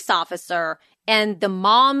police officer and the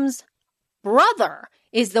mom's brother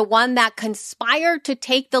is the one that conspired to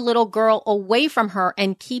take the little girl away from her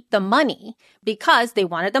and keep the money because they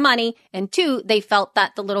wanted the money. And 2, they felt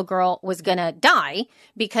that the little girl was going to die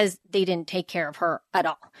because they didn't take care of her at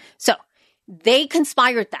all. So they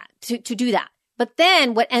conspired that to do that. But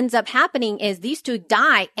then what ends up happening is these 2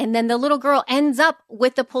 die, and then the little girl ends up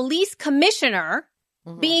with the police commissioner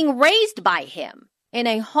being raised by him in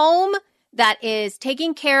a home that is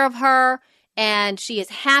taking care of her, and she is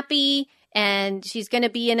happy, and she's going to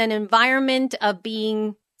be in an environment of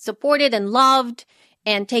being supported and loved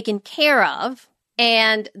and taken care of.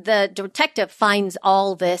 And the detective finds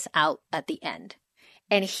all this out at the end.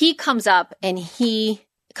 And he comes up and he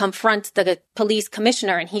confronts the police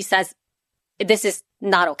commissioner, and he says, this is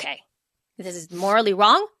not okay. This is morally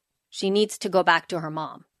wrong. She needs to go back to her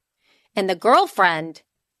mom. And the girlfriend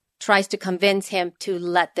tries to convince him to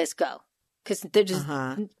let this go.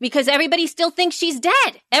 Because everybody still thinks she's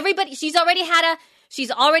dead. She's already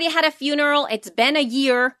had a funeral. It's been a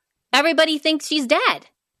year. Everybody thinks she's dead.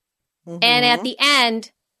 And at the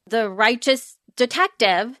end, the righteous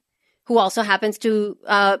detective, who also happens to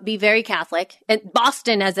be very Catholic, and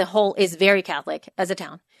Boston as a whole is very Catholic as a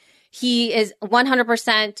town, he is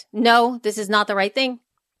 100% no, this is not the right thing.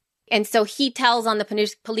 And so he tells on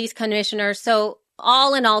the police commissioner. So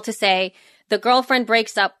all in all to say, the girlfriend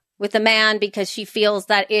breaks up with the man because she feels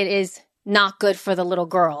that it is not good for the little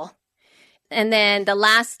girl. And then the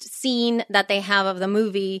last scene that they have of the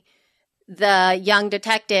movie, the young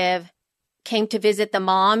detective came to visit the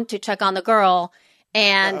mom to check on the girl,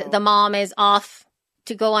 and the mom is off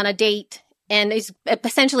to go on a date and is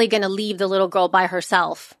essentially going to leave the little girl by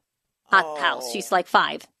herself at the house. She's like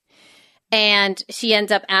 5. And she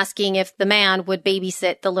ends up asking if the man would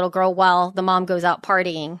babysit the little girl while the mom goes out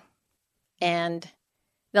partying. And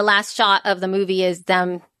the last shot of the movie is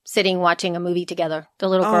them sitting watching a movie together. The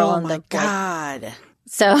little girl and the boy. God.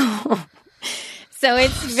 So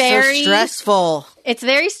it's very so stressful. It's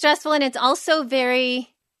very stressful, and it's also very.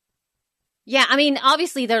 Yeah, I mean,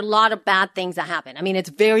 obviously there are a lot of bad things that happen. I mean, it's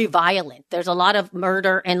very violent. There's a lot of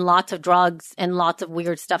murder and lots of drugs and lots of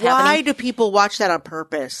weird stuff happening. Why do people watch that on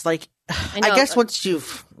purpose? Like, I guess once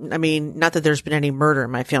not that there's been any murder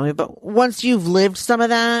in my family, but once you've lived some of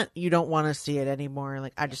that, you don't want to see it anymore.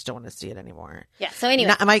 Like, I just don't want to see it anymore. Yeah, so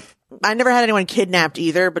anyway. I never had anyone kidnapped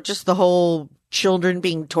either, but just the whole children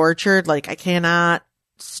being tortured, like, I cannot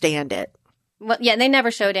stand it. Well, yeah, they never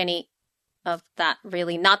showed any of that,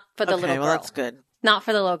 really. Not for the little girl. Well, that's good. Not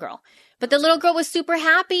for the little girl. But the little girl was super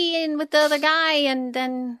happy and with the other guy, and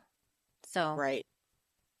then, so. Right.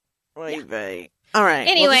 Yeah. All right.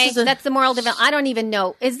 Anyway, that's the moral dilemma. I don't even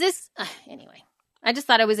know. Is this, anyway. I just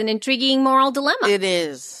thought it was an intriguing moral dilemma. It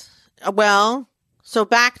is. Well, so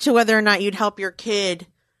back to whether or not you'd help your kid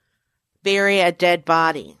bury a dead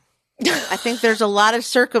body. I think there's a lot of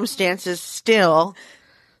circumstances still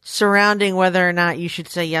surrounding whether or not you should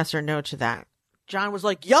say yes or no to that. John was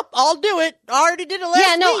like, "Yep, I'll do it. I already did it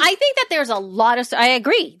last week." I think that there's a lot of, I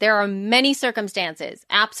agree. There are many circumstances.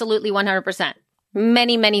 Absolutely 100%.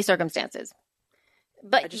 Many, many circumstances.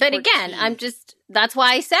 But again, that's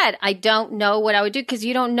why I said I don't know what I would do, because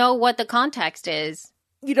you don't know what the context is.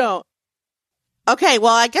 You don't. Okay,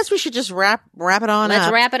 well, I guess we should just wrap it on up.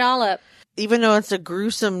 Let's wrap it all up. Even though it's a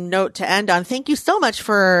gruesome note to end on, thank you so much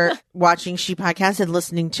for watching She Podcast and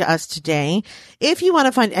listening to us today. If you want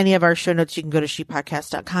to find any of our show notes, you can go to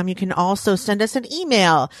shepodcast.com. You can also send us an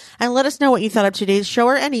email and let us know what you thought of today's show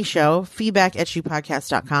or any show,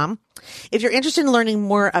 feedback@shepodcast.com. If you're interested in learning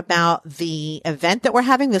more about the event that we're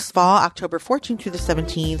having this fall, October 14th through the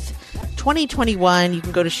 17th, 2021, you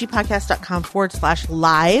can go to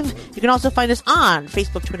shepodcast.com/live. You can also find us on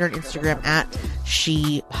Facebook, Twitter, and Instagram at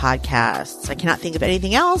She Podcasts. I cannot think of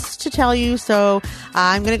anything else to tell you, so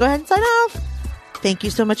I'm going to go ahead and sign off. Thank you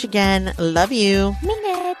so much again. Love you.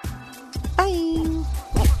 Minute. Bye.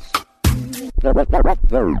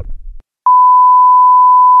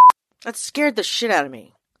 That scared the shit out of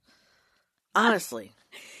me. Honestly.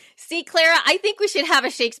 See, Clara, I think we should have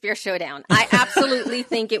a Shakespeare showdown. I absolutely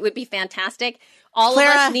think it would be fantastic. Clara,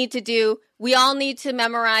 of us need to we all need to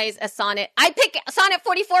memorize a sonnet. I pick sonnet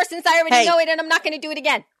 44 since I already know it, and I'm not going to do it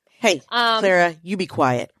again. Hey, Clara, you be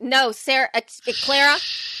quiet. No, Sarah, Clara.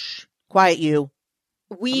 Quiet you.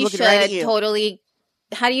 We should totally,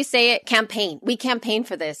 how do you say it? Campaign. We campaign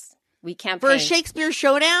for this. We campaign. For a Shakespeare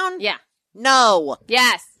showdown? Yeah. No.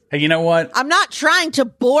 Yes. Hey, you know what? I'm not trying to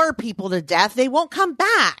bore people to death. They won't come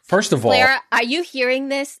back. First of all, Clara, are you hearing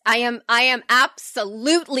this? I am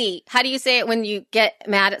absolutely, how do you say it when you get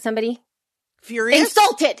mad at somebody? Furious?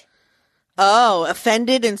 Insulted. Oh,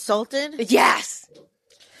 offended, insulted? Yes.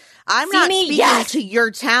 I'm not speaking to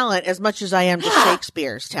your talent as much as I am to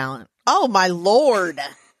Shakespeare's talent. Oh, my Lord.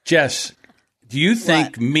 Jess, do you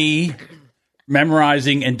think me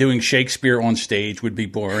memorizing and doing Shakespeare on stage would be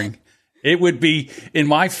boring? It would be in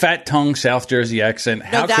my fat tongue South Jersey accent.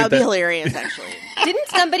 That would be hilarious, actually. Didn't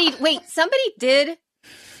somebody did?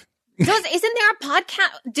 Isn't there a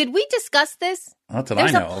podcast? Did we discuss this? Not that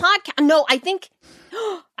I know. There's a podcast. No, I think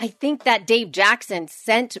that Dave Jackson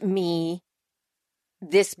sent me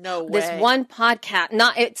this one podcast.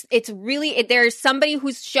 Not it's really there's somebody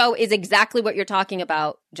whose show is exactly what you're talking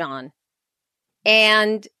about, John.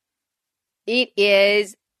 And it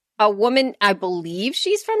is a woman, I believe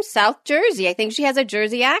she's from South Jersey. I think she has a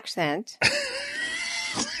Jersey accent.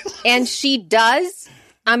 And she does.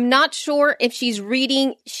 I'm not sure if she's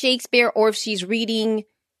reading Shakespeare or if she's reading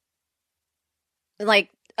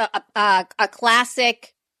like a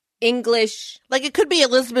classic English. Like it could be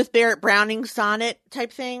Elizabeth Barrett Browning sonnet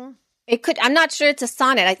type thing. It could. I'm not sure it's a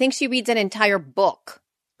sonnet. I think she reads an entire book.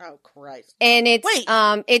 Oh Christ! And it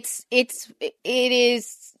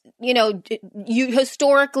is, you know,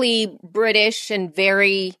 historically British and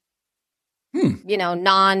very, you know,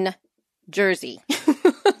 non-Jersey.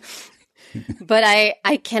 But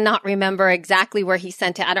I cannot remember exactly where he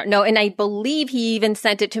sent it. I don't know. And I believe he even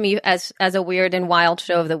sent it to me as a weird and wild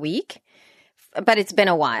show of the week. But it's been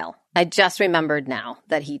a while. I just remembered now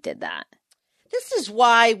that he did that. This is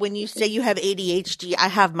why when you say you have ADHD, I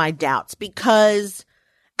have my doubts, because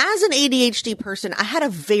as an ADHD person, I had a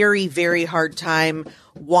very, very hard time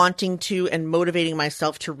wanting to and motivating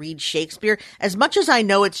myself to read Shakespeare. As much as I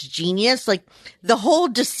know it's genius, like the whole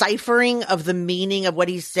deciphering of the meaning of what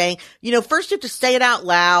he's saying, first you have to say it out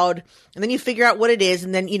loud and then you figure out what it is.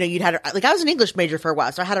 And then, you'd had, like, I was an English major for a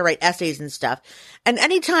while, so I had to write essays and stuff. And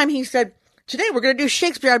anytime he said, today we're going to do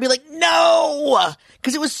Shakespeare, I'd be like, no,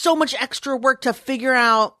 because it was so much extra work to figure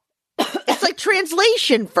out. It's like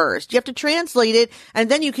translation first. You have to translate it and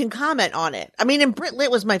then you can comment on it. I mean, and Brit Lit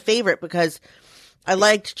was my favorite because I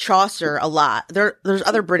liked Chaucer a lot. There's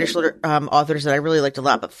other British authors that I really liked a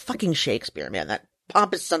lot, but fucking Shakespeare, man, that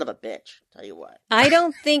pompous son of a bitch. Tell you what. I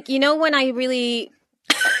don't think,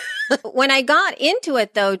 when I got into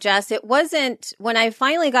it though, Jess, it wasn't when I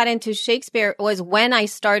finally got into Shakespeare, it was when I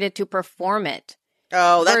started to perform it.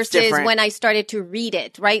 Oh, that's versus different. When I started to read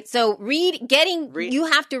it, right? So you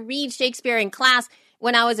have to read Shakespeare in class.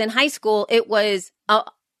 When I was in high school, it was a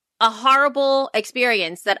horrible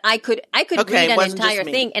experience that I could read an entire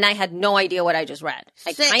thing and I had no idea what I just read.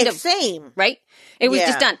 Same. Right? It was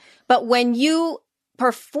just done. But when you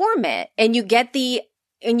perform it and you get the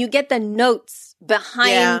notes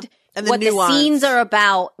behind and what nuance. The scenes are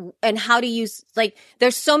about and how to use, like,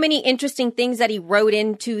 there's so many interesting things that he wrote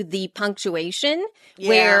into the punctuation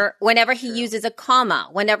where whenever he uses a comma,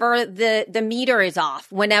 whenever the meter is off,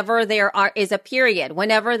 whenever there is a period,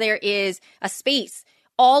 whenever there is a space,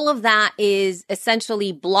 all of that is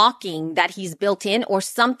essentially blocking that he's built in, or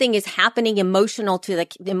something is happening emotionally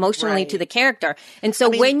to the character. And so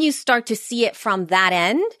when you start to see it from that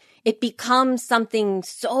end, it becomes something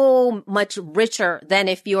so much richer than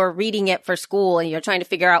if you're reading it for school and you're trying to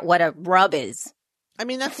figure out what a rub is. I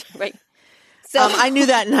mean, that's right. So I knew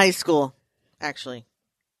that in high school, actually.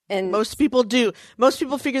 And most people do. Most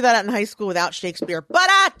people figure that out in high school without Shakespeare.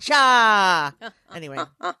 Baracha! Anyway.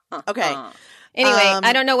 Okay. Anyway,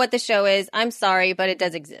 I don't know what the show is. I'm sorry, but it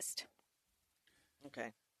does exist.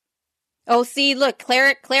 Okay. Oh, see, look,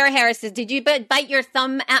 Clara Harris says, did you bite your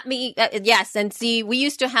thumb at me? Yes. And see, we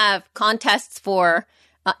used to have contests for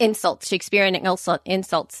insults, Shakespearean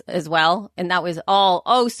insults as well. And that was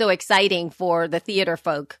all, so exciting for the theater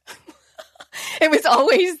folk. It was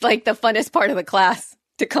always like the funnest part of the class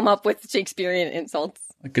to come up with Shakespearean insults.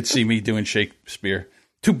 I could see me doing Shakespeare.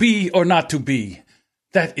 To be or not to be?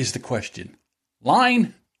 That is the question.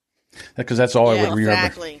 Line? Because that's all I would remember.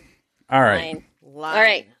 Exactly. All right. Line. All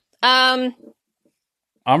right.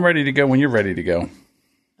 I'm ready to go when you're ready to go.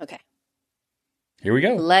 Okay. Here we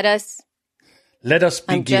go. Let us begin.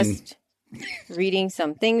 I'm just reading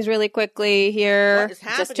some things really quickly here, What is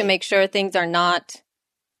happening? just to make sure things are not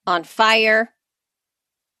on fire.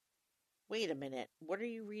 Wait a minute. What are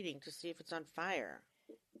you reading to see if it's on fire?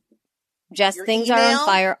 Jess, Your things are email? on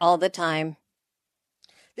fire all the time.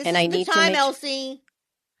 This And is I the need to time, make- Elsie.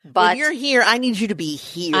 But When you're here, I need you to be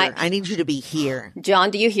here. I need you to be here. John,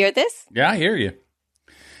 do you hear this? Yeah, I hear you.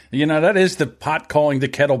 You know, that is the pot calling the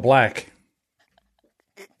kettle black.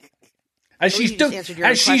 As you she's just answered your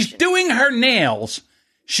own she's question. doing her nails,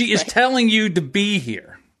 she is telling you to be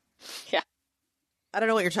here. Yeah. I don't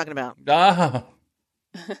know what you're talking about. Ah.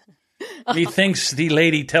 Methinks the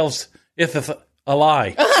lady tells Ithaca a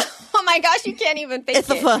lie. Oh my gosh, you can't even think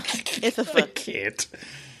it. Ithaca. I can't.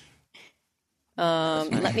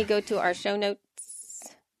 Let me go to our show notes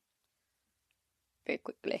very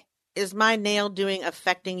quickly. Is my nail doing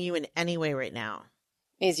affecting you in any way right now?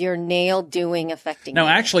 Is your nail affecting No, you?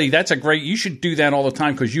 actually, that's you should do that all the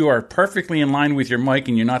time because you are perfectly in line with your mic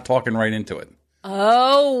and you're not talking right into it.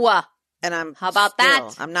 Oh, And I'm How about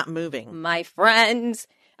that? I'm not moving. my friends.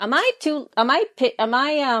 Am I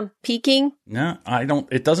peaking? No, I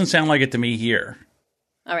don't. It doesn't sound like it to me here.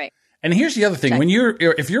 All right. And here's the other thing: Check. when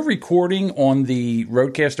if you're recording on the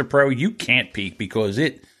Rodecaster Pro, you can't peak because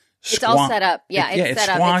it's all set up. Yeah, it it's set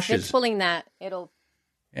up. squashes. It's pulling that. It'll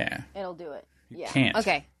do it. Yeah. can't.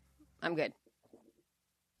 Okay. I'm good.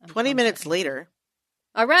 20 minutes later.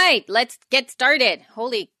 All right. Let's get started.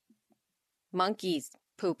 Holy monkeys,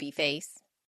 poopy face.